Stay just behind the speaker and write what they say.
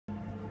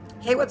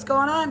Hey, what's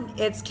going on?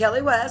 It's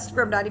Kelly West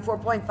from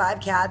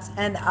 94.5 Cats,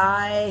 and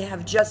I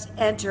have just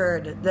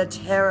entered the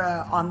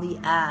Terra on the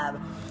Ave.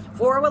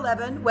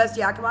 411 West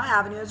Yakima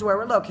Avenue is where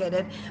we're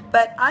located,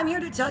 but I'm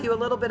here to tell you a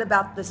little bit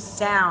about the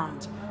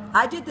sound.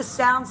 I did the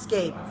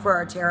soundscape for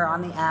our Terra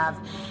on the Ave,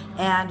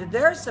 and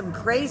there's some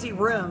crazy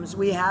rooms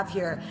we have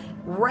here.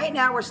 Right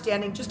now we're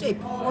standing just a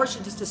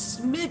portion, just a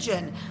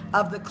smidgen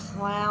of the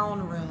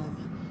clown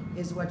room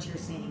is what you're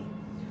seeing.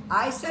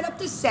 I set up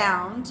the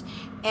sound,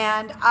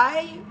 and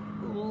I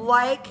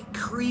like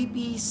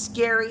creepy,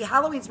 scary.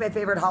 Halloween's my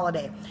favorite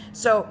holiday.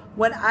 So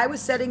when I was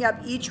setting up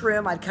each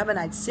room, I'd come and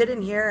I'd sit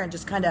in here and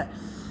just kind of,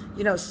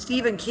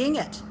 Stephen King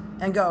it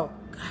and go,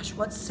 gosh,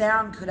 what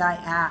sound could I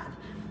add?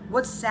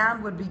 What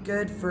sound would be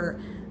good for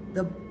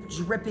the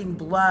dripping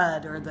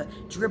blood or the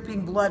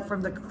dripping blood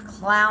from the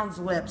clown's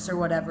lips or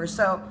whatever?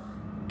 So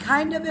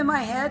kind of in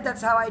my head,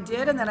 that's how I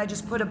did. And then I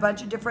just put a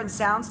bunch of different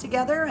sounds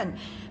together and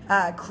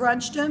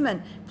crunched them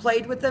and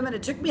played with them. And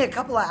it took me a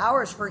couple of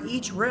hours for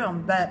each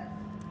room, but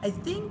I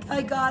think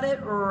I got it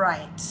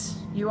right.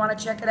 You want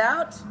to check it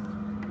out?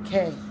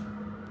 Okay,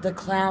 the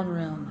clown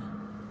room.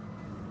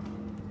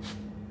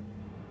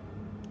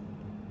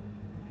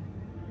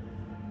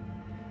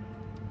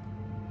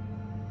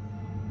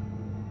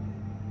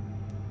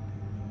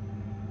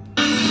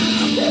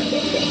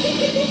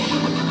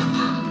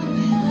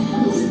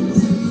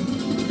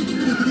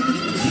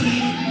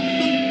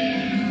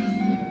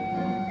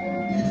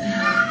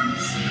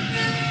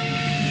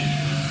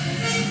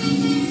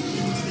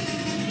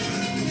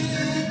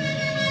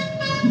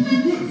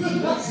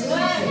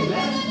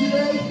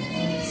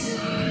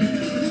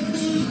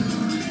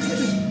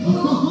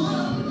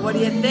 What do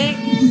you think?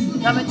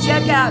 Come and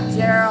check out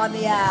Terra on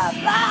the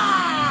Ave.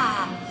 Ah!